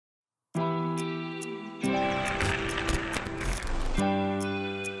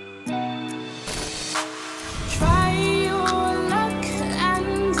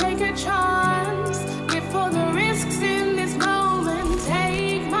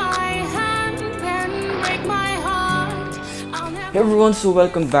Hey everyone, so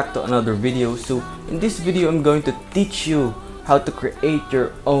welcome back to another video. So in this video, I'm going to teach you how to create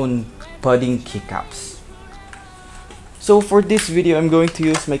your own pudding keycaps. So for this video, I'm going to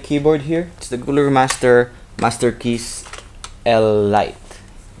use my keyboard here. It's the Cooler Master Master Keys L Lite.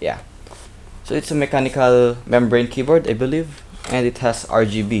 Yeah. So it's a mechanical membrane keyboard, I believe, and it has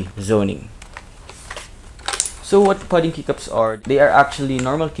RGB zoning. So what pudding keycaps are? They are actually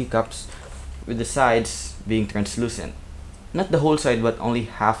normal keycaps with the sides being translucent. Not the whole side, but only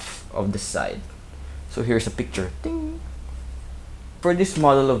half of the side. So here's a picture. Ding. For this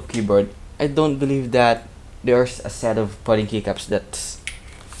model of keyboard, I don't believe that there's a set of pudding keycaps that's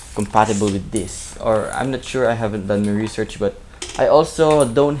compatible with this. Or I'm not sure, I haven't done my research, but I also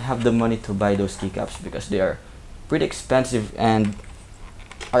don't have the money to buy those keycaps because they are pretty expensive and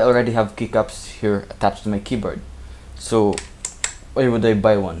I already have keycaps here attached to my keyboard. So why would I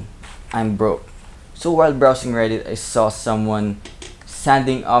buy one? I'm broke. So while browsing Reddit, I saw someone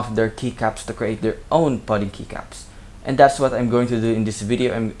sanding off their keycaps to create their own pudding keycaps. And that's what I'm going to do in this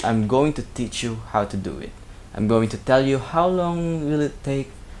video. I'm going to teach you how to do it. I'm going to tell you how long will it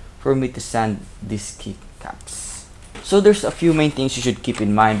take for me to sand these keycaps. So there's a few main things you should keep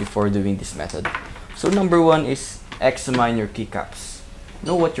in mind before doing this method. So number one is examine your keycaps.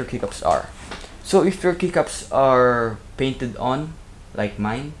 Know what your keycaps are. So if your keycaps are painted on, like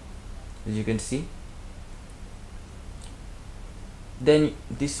mine, as you can see, then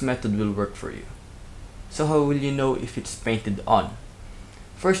this method will work for you. So how will you know if it's painted on?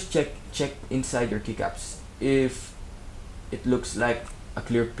 First, check inside your keycaps. If it looks like a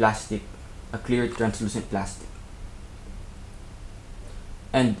clear plastic, a clear translucent plastic,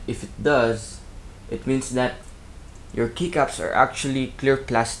 and if it does, it means that your keycaps are actually clear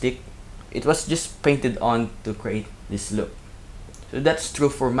plastic. It was just painted on to create this look. So that's true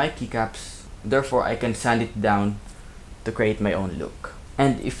for my keycaps. Therefore, I can sand it down to create my own look.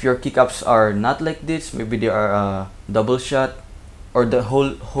 And if your keycaps are not like this, maybe they are a double shot, or the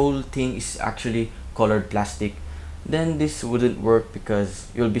whole thing is actually colored plastic, then this wouldn't work because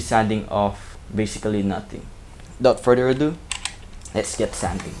you'll be sanding off basically nothing. Without further ado, let's get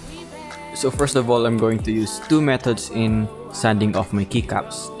sanding. So first of all, I'm going to use two methods in sanding off my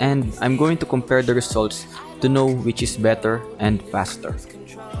keycaps, and I'm going to compare the results to know which is better and faster.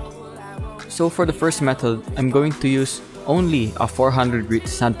 So for the first method, I'm going to use only a 400 grit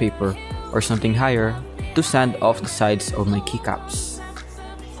sandpaper or something higher to sand off the sides of my keycaps.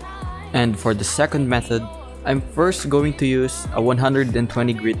 And for the second method, I'm first going to use a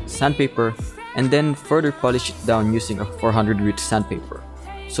 120 grit sandpaper and then further polish it down using a 400 grit sandpaper.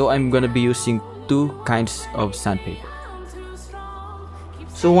 So I'm gonna be using two kinds of sandpaper.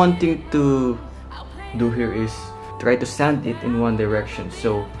 So one thing to do here is try to sand it in one direction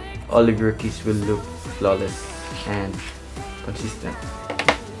so all of your keys will look flawless and consistent.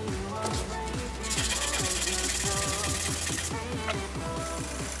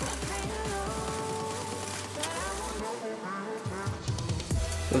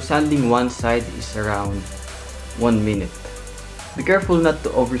 So sanding one side is around 1 minute. Be careful not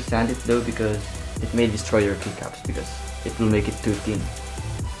to over sand it though, because it may destroy your keycaps because it will make it too thin.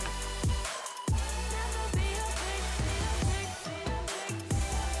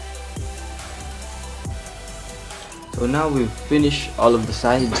 So now we've finished all of the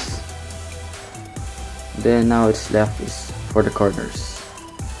sides. Then now it's left is for the corners.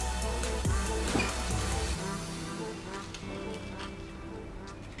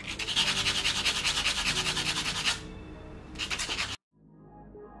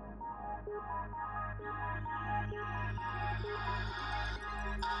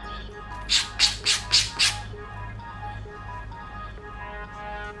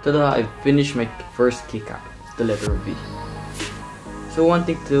 Tada! I've finished my first keycap. The letter V. So one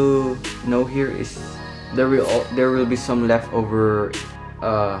thing to know here is there will be some leftover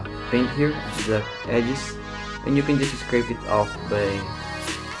paint here at the edges, and you can just scrape it off by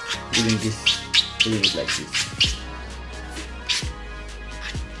doing it like this.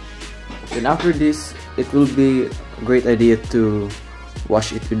 Then after this, it will be a great idea to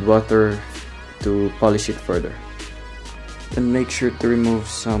wash it with water to polish it further. And make sure to remove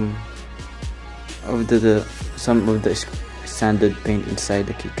some of the sanded paint inside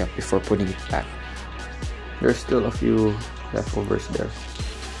the keycap before putting it back. There's still a few leftovers there.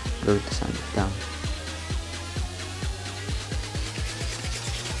 I'm going to sand it down.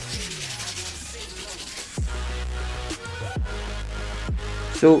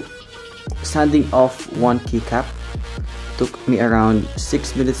 So sanding off one keycap took me around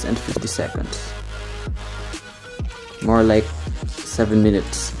 6 minutes and 50 seconds. More like 7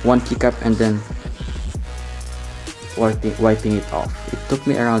 minutes. One keycap and then wiping it off. It took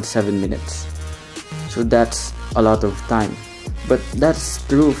me around 7 minutes. So that's a lot of time. But that's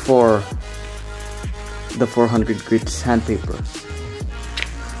true for the 400 grit sandpaper.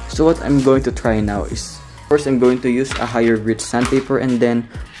 So what I'm going to try now is, first I'm going to use a higher grit sandpaper and then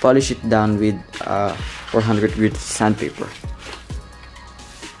polish it down with 400 grit sandpaper.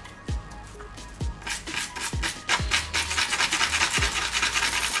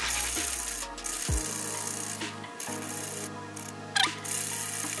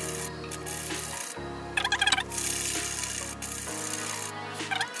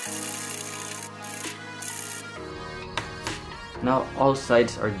 Now all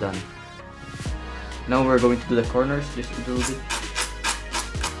sides are done. Now we're going to do the corners just a little bit.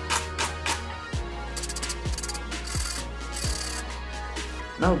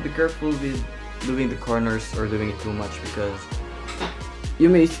 Now be careful with doing the corners or doing it too much, because you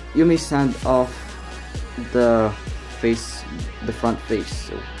may sand off the face, the front face,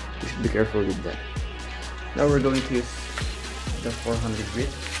 so you should be careful with that. Now we're going to use the 400 grit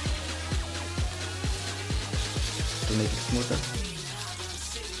to make it smoother.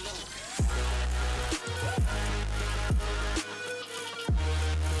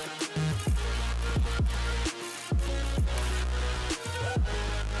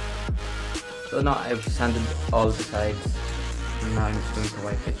 So now I've sanded all the sides, and now I'm just going to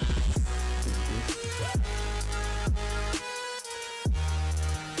wipe it.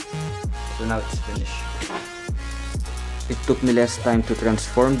 So now it's finished. It took me less time to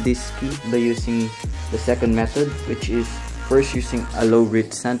transform this key by using the second method, which is first using a low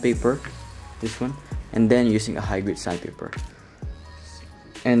grit sandpaper, this one, and then using a high grit sandpaper.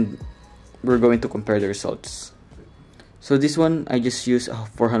 And we're going to compare the results. So this one I just used a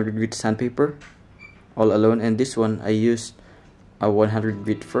 400 grit sandpaper all alone, and this one I used a 100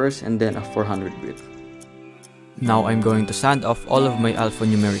 grit first and then a 400 grit. Now I'm going to sand off all of my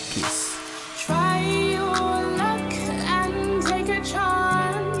alphanumeric keys.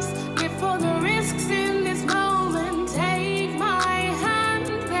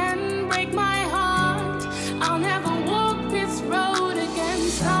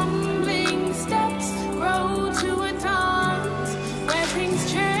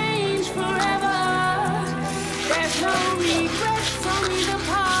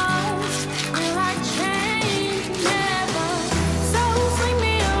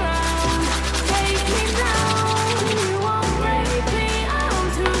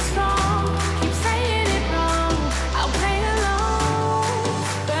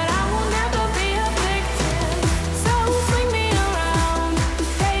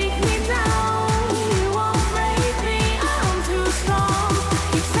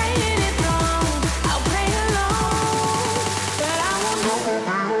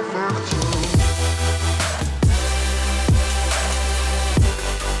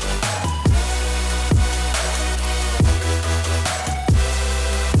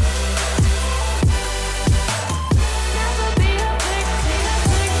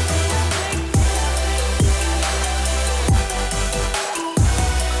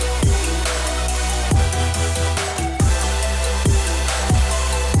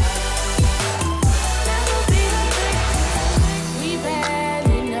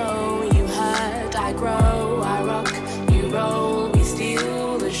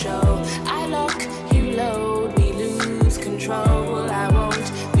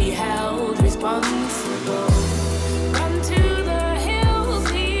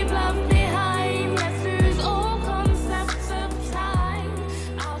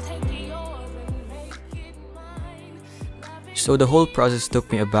 So the whole process took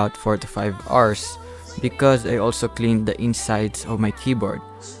me about 4 to 5 hours because I also cleaned the insides of my keyboard.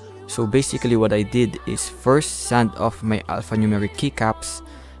 So basically what I did is first sand off my alphanumeric keycaps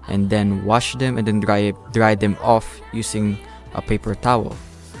and then wash them and then dry them off using a paper towel.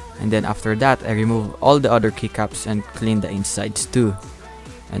 And then after that I removed all the other keycaps and cleaned the insides too.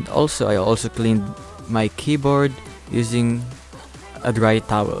 And also I also cleaned my keyboard using a dry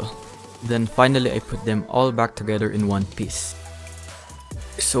towel. Then finally I put them all back together in one piece.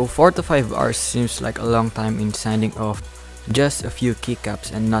 So 4 to 5 hours seems like a long time in sanding off just a few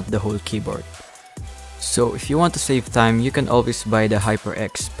keycaps and not the whole keyboard. So if you want to save time, you can always buy the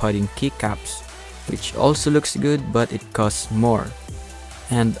HyperX pudding keycaps, which also looks good but it costs more.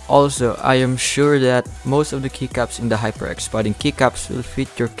 And also I am sure that most of the keycaps in the HyperX pudding keycaps will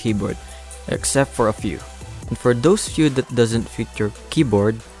fit your keyboard except for a few. And for those few that doesn't fit your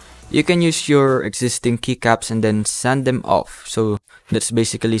keyboard, you can use your existing keycaps and then sand them off. So that's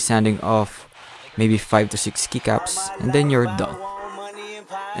basically sanding off maybe 5 to 6 keycaps and then you're done.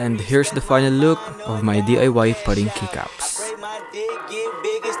 And here's the final look of my DIY pudding keycaps.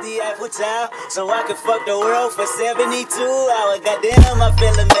 So I could fuck the world for 72 hours. Goddamn, I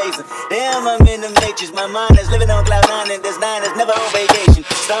feel amazing. Damn, I'm in the matrix. My mind is living on cloud nine, and this nine is never on vacation.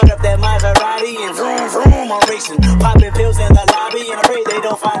 Start up that Maserati and vroom vroom, I'm racing. Popping pills in the lobby, and I pray they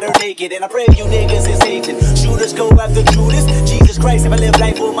don't find her naked. And I pray you niggas is hating. Shooters go after Judas. Jesus Christ, if I live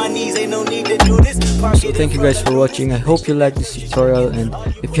life on my knees, ain't no need to do this. So thank you guys for watching. I hope you liked this tutorial, and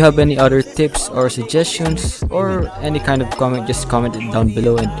if you have any other tips or suggestions or any kind of comment, just comment it down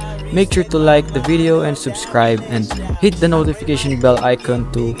below, and make sure to like the video and subscribe and hit the notification bell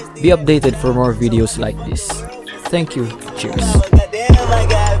icon to be updated for more videos like this. Thank you. Cheers. Damn, I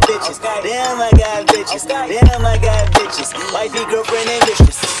got bitches. Damn, I got bitches. Damn, I got bitches. Wifey, girlfriend, and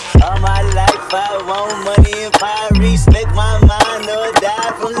mistress.